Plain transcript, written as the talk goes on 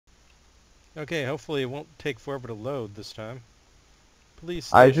Okay, hopefully it won't take forever to load this time.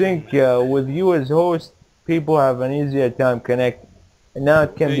 Police I station. think with you as host, people have an easier time connecting, and now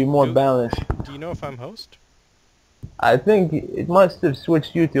it can be Wait, more balanced. do you know if I'm host? I think it must have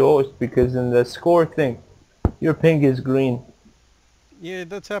switched you to host because in the score thing, your ping is green. Yeah,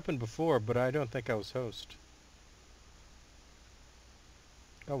 that's happened before, but I don't think I was host.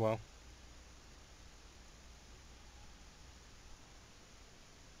 Oh well.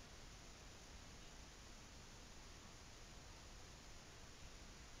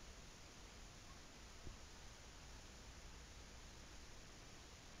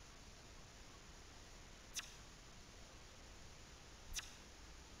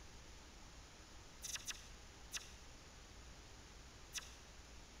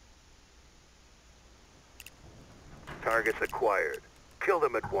 Targets acquired. Kill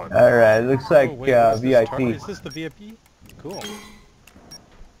them at once. Alright, looks Oh like wait, what is this? VIP. Is this the VIP? Cool.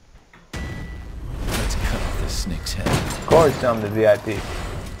 Let's cut off this snake's head. Of course I'm the VIP.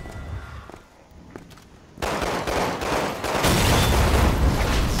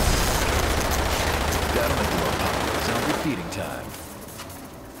 That'll make it more popular. Zombie feeding time.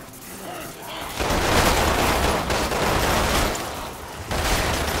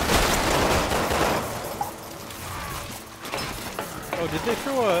 Oh, did they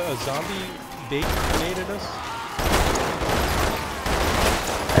throw a zombie bait grenade at us?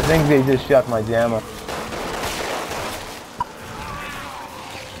 I think they just shot my jammer.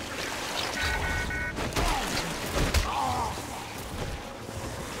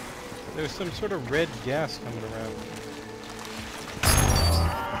 There's some sort of red gas coming around.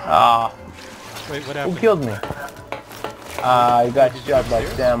 Ah, Wait, what who happened? killed me? I got did you shot by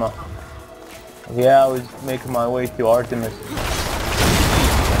upstairs? Sama. Yeah, I was making my way to Artemis.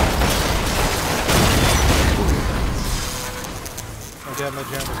 Oh god, my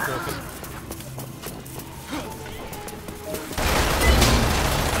jammer's broken.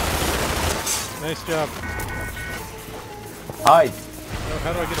 Nice job. Hide. Oh,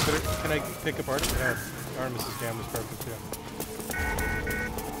 how do I get a better... Can I pick up Artemis? No, Artemis's jam was broken too.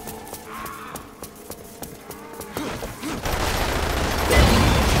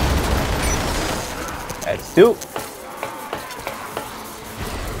 That's two.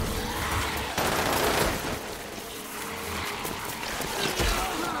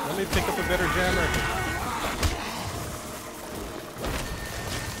 Let me pick up a better jammer.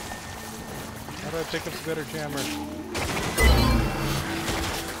 How do I pick up a better jammer?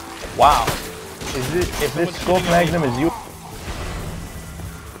 Wow. Is this, if this Someone's scope shooting at me. magnum is you?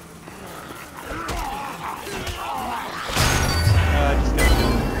 I just got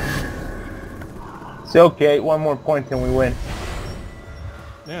killed. It's okay, one more point and we win.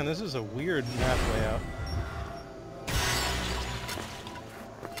 Man, this is a weird map layout.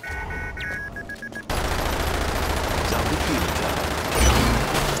 Zombie feeding time.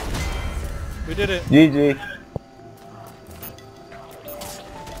 We did it. GG.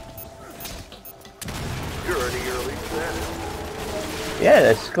 You're in the early status. Yeah,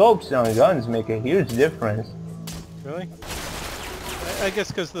 the scopes on guns make a huge difference. Really? I guess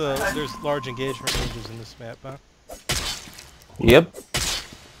because there's large engagement ranges in this map, huh? Yep.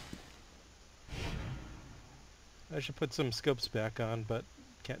 I should put some scopes back on, but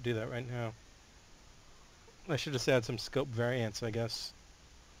can't do that right now. I should just add some scope variants, I guess,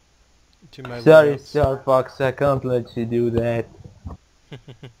 to my Sorry, layouts. Starfox, I can't let you do that.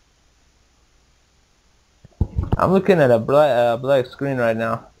 I'm looking at a black screen right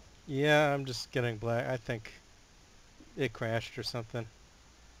now. Yeah, I'm just getting black. I think it crashed or something.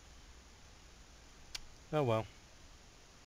 Oh well.